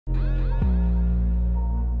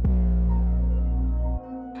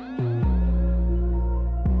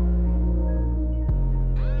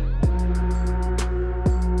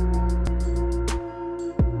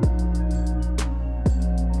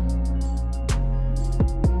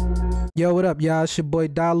Yo, what up, y'all? It's your boy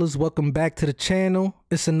Dollars. Welcome back to the channel.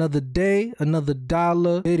 It's another day, another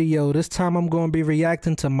dollar video. This time I'm going to be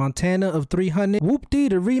reacting to Montana of 300. Whoopty,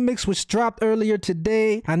 the remix was dropped earlier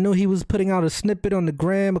today. I knew he was putting out a snippet on the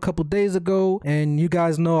gram a couple days ago, and you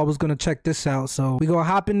guys know I was going to check this out. So we going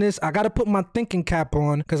to hop in this. I got to put my thinking cap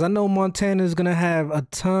on because I know Montana is going to have a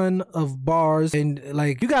ton of bars, and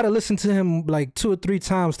like you got to listen to him like 2 or 3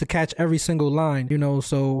 times to catch every single line, you know.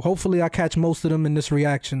 So hopefully I catch most of them in this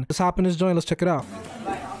reaction. Let's hop in this joint. Let's check it out.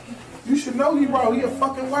 You should know he, bro. He a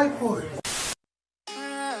fucking white boy.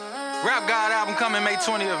 Rap God album coming May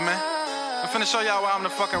 20th, man. I'm finna show y'all why I'm the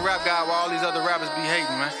fucking rap guy while all these other rappers be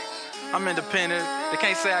hating, man. I'm independent. They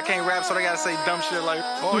can't say I can't rap, so they gotta say dumb shit like,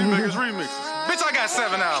 oh, you make his remixes. Bitch, I got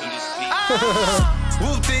 7 albums.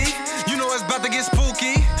 Whoopty, you know it's about to get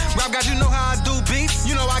spooky. Rap God, you know how I do beats.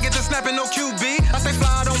 You know I get to snapping, no QB. I stay fly,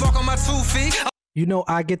 I don't walk on my 2 feet. You know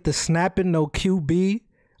I get the snapping, no QB.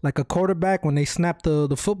 Like a quarterback when they snap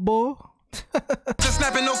the football. Just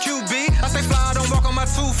snapping, no QB. I stay fly, I don't walk on my 2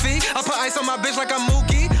 feet. I put ice on my bitch like I'm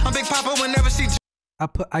Mookie. I'm Big Papa whenever she. I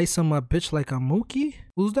put ice on my bitch like I'm Mookie?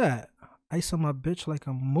 Who's that? Ice on my bitch like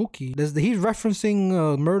I'm Mookie. He's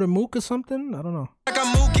referencing Murder Mook or something? I don't know. Like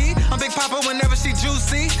I'm Mookie. I'm Big Papa whenever she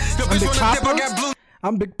juicy. Your bitch wanna dip, I got blue.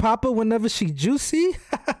 I'm Big Papa whenever she juicy?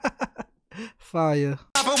 Fire.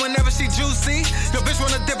 Papa whenever she juicy. Your bitch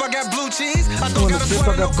wanna dip, I got blue cheese. I don't got a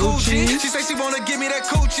sweater, no coochie. She say she wanna give me that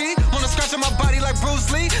coochie. Wanna scratch on my body like Bruce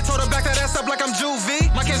Lee. Told her back that ass up like I'm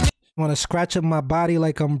Juvie. My kids wanna scratch up my body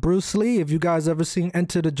like I'm Bruce Lee. If you guys ever seen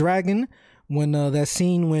Enter the Dragon, when that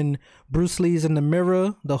scene when Bruce Lee's in the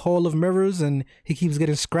mirror, the hall of mirrors, and he keeps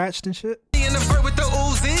getting scratched and shit. In the vert with the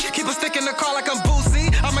Uzi. Keep a stick in the car like I'm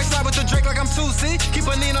Boosie. I might slide with the Drake like I'm 2C. Keep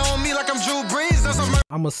a Nina on me like I'm Drew Brees.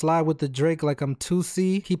 I'ma slide with the Drake like I'm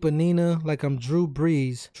 2C. Keep a Nina like I'm Drew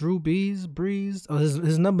Brees. Drew Brees? Oh,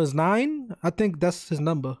 his number's 9? I think that's his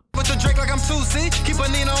number. With the Drake like I'm 2C. Keep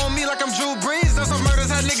a Nina on me like I'm Drew Brees. That's what murders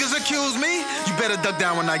had niggas accuse me. You better duck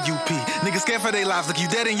down when I UP. Niggas scared for their lives. Look, you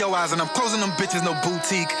dead in your eyes and I'm closing them bitches, no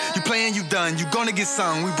boutique. You playing, you done. You gonna get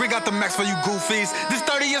sung. We bring out the max for you goofies. This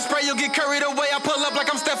 30-year spray, you'll get carried away. I pull up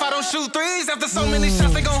like I'm Steph. I don't shoot threes. After so many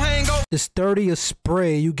shots, they gon' hang over. This 30-year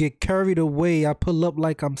spray, you get carried away. I pull up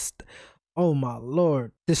like I'm oh my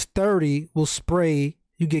lord. This 30 will spray,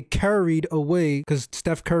 you get carried away because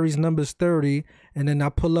Steph Curry's number is 30, and then I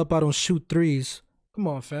pull up, I don't shoot threes. Come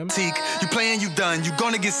on, fam. You playing, you done. You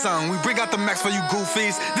gonna get sung. We bring out the max for you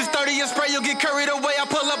goofies. This 30-year spray, you'll get carried away. I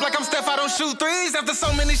pull up like I'm Steph. I don't shoot threes. After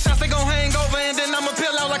so many shots, they gon' hang over, and then I'ma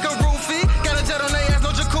peel out like a roofie. Got a jet on their ass, no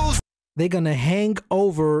jacuzzi. They gonna hang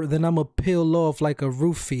over, then I'ma peel off like a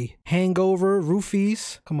roofie. Hangover,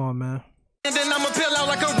 roofies. Come on, man. And then I'ma peel out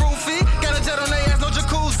like a roofie. Got a jet on their ass, no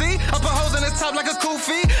jacuzzi. I put hoes in his top like a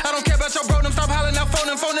kufi. I don't care about your bro, them stop hollering out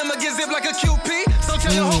phone them get zip like a QP. So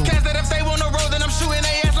tell your whole cast that if they wanna roll, then I'm shooting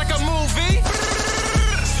their ass like a movie.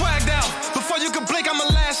 Swagged out. Before you can blink, I'ma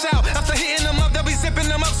lash out. After hitting them up, they'll be zipping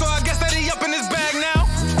them up. So I guess that he up in his bag now.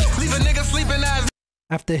 Leave a nigga sleeping eyes.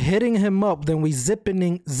 After hitting him up, then we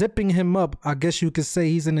zipping him up. I guess you could say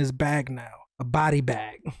he's in his bag now. A body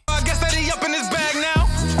bag. I guess that he up in his bag now.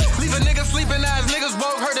 Leave a nigga sleeping eyes. Niggas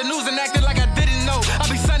woke, heard the news and acted like I didn't know. I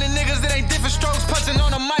be sunning niggas that ain't different strokes. Punching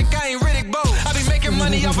on the mic, I ain't Riddick Bowe. I be making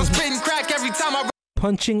money off of spitting crack every time I.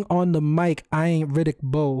 Punching on the mic, I ain't Riddick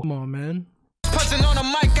Bowe. Come on, man. Punching on the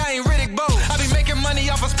mic, I ain't Riddick Bowe. I be making money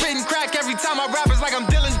off of spitting crack every time I rap. It's like I'm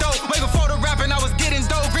dealing dope. Way before the rapping, I was getting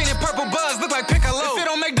dope. Green and purple buzz look like Piccolo. If it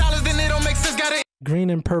don't make dollars, then it don't make sense. Got it.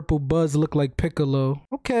 Green and purple buzz look like Piccolo.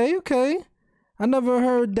 Okay, okay. I never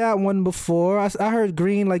heard that one before. I heard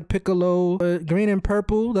green like Piccolo. Green and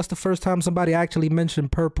purple. That's the first time somebody actually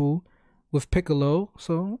mentioned purple with Piccolo.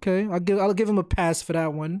 So okay, I'll give him a pass for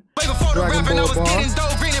that one. Way before the rapping, I was getting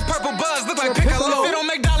dope. Green and purple buzz look like Piccolo. If it don't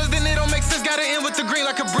make dollars, then it don't make sense. Gotta end with the green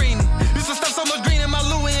like Cabrini. Used to stuff so much green in my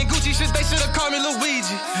Louis and Gucci shit. They should've called me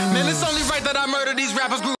Luigi. Man, it's only right that I murder these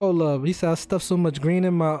rappers. Hold up, he said I stuffed so much green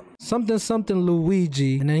in my something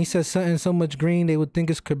Luigi, and then he said something so much green they would think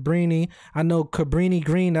it's Cabrini. I know Cabrini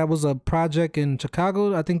Green. That was a project in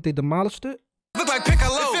Chicago. I think they demolished it. Look like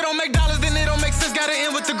Piccolo. If it don't make dollars, then it don't make sense. Gotta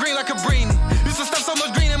end with the green like Cabrini. Used to stuff so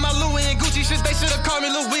much green in my Louis and Gucci shit. They should've called me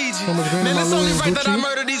Luigi. Man, it's only right that I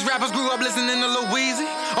murder these rappers. Grew up listening to Louise.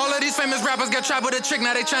 All of these famous rappers got trapped with a trick.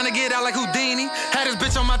 Now they trying to get out like Houdini. Had this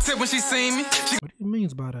bitch on my tip when she seen me. What do you mean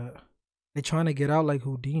by that? They trying to get out like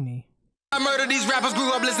Houdini. I murder these rappers.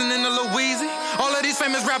 Grew up listening to Louise. All of these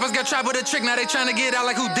famous rappers got trapped with a trick. Now they trying to get out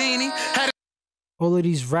like Houdini. All of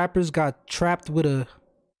these rappers got trapped with a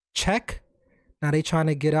check. Now they trying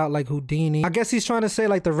to get out like Houdini. I guess he's trying to say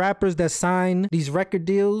like the rappers that sign these record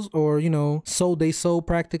deals, or you know, sold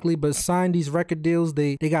practically, but signed these record deals,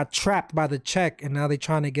 they got trapped by the check, and now they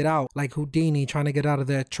trying to get out like Houdini, trying to get out of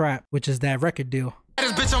that trap, which is that record deal.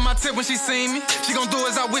 This bitch on my tip when she see me. She gon' do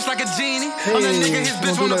as I wish like a genie. I'm that nigga his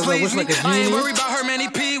bitch wanna please me. I ain't worried about her, man, he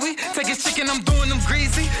pee-wee. Take his chicken, I'm doing them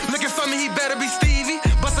greasy. Looking for me, he better be Stevie.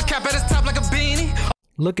 Bust a cap at his top like a beanie.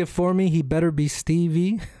 Looking for me, he better be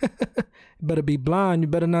Stevie. Better be blind, you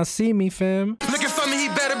better not see me, fam. Looking for me, he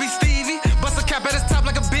better be Stevie. Bust a cap at his top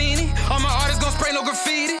like a beanie. All my artists gon' spray no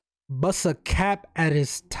graffiti. Bust a cap at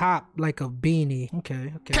his top like a beanie.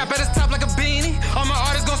 Okay. Cap at his top like a beanie. All my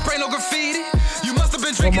artists gon' spray no graffiti. You must have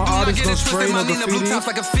been drinking, do not get it twisted. My Nina blue tops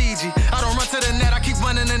like a Fiji. I don't run to the net, I keep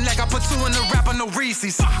running the neck. I put 2 in the rapper, no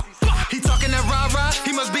Reese's. He talking that rah-rah,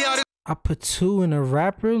 he must be out his. I put 2 in a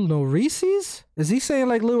rapper, no Reese's? Is he saying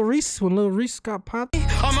like Lil Reese when Lil Reese got popped?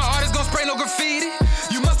 All my artists gon' spray no graffiti.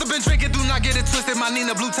 You must have been drinking, do not get it twisted. My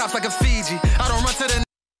Nina blue tops like a Fiji. I don't run to the.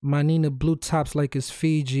 My Nina blue tops like it's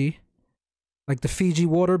Fiji. Like the Fiji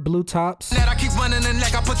water, blue tops. I keep 1 in the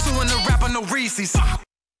neck, I put 2 in the rapper, no Reese's.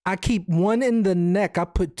 I keep 1 in the neck, I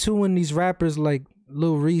put 2 in these rappers like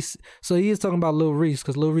Lil Reese. So he is talking about Lil Reese,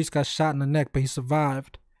 because Lil Reese got shot in the neck, but he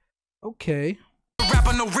survived. Okay.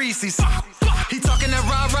 Rapper, no Reese's. He talking that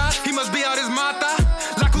rah-rah, he must be out his mata.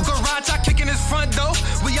 La cucaracha, kicking his front door.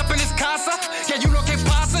 We up in his casa. Yeah, you know que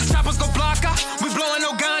pasa. Choppers go blocker. We blowing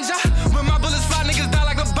no ganja. When my bullets fly, niggas die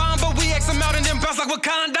like a bomb, but we X them out and then bounce like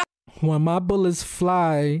Wakanda. When my bullets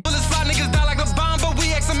fly. Bullets fly, niggas die like a bomb, but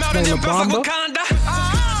we X them out and then bounce like Wakanda.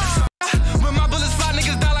 When my bullets fly,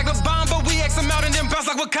 niggas die like a bomb, but we X them out and then bounce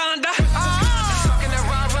like Wakanda. Talking that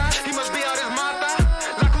rah-rah, he must be out his mata.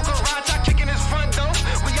 La cucaracha, kicking his front door.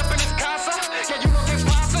 We up in his casa. Yeah, you know que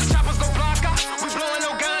pasa. Choppers go blocker. We blowing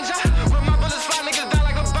no ganja. When my bullets fly, niggas die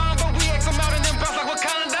like a bomb, but we X them out and then bounce like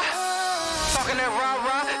Wakanda. Talking that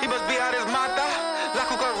rah-rah, he must be out his mata. La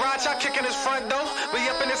cucaracha, kicking his front door. We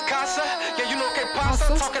up in his casa. Yeah, you know que pasa.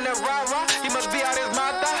 Talking that rah-rah, he must be out his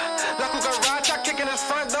mata. La cucaracha, kicking his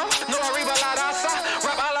front door. No arriba la raza.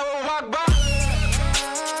 Rap a la wagba.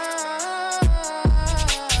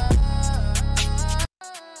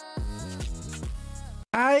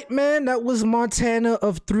 Alright, man, that was Montana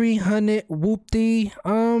of 300 Whoopty.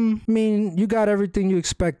 I mean, you got everything you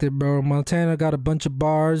expected, bro. Montana got a bunch of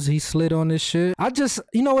bars. He slid on this shit.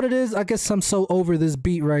 You know what it is? I guess I'm so over this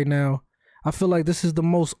beat right now. I feel like this is the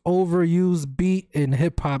most overused beat in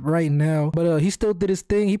hip-hop right now. But he still did his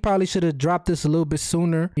thing. He probably should have dropped this a little bit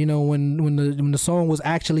sooner. You know, when the song was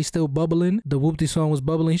actually still bubbling. The Whoopty song was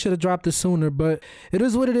bubbling. He should have dropped it sooner. But it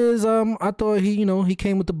is what it is. I thought he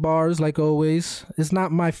came with the bars like always. It's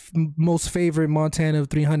not my most favorite Montana of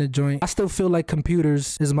 300 joint. I still feel like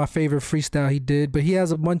Computers is my favorite freestyle he did. But he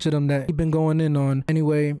has a bunch of them that he been going in on.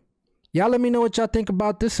 Anyway, y'all let me know what y'all think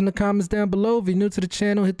about this in the comments down below. If you're new to the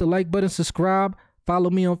channel, hit the like button, subscribe. Follow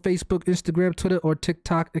me on Facebook, Instagram, Twitter, or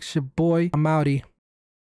TikTok. It's your boy. I'm outie.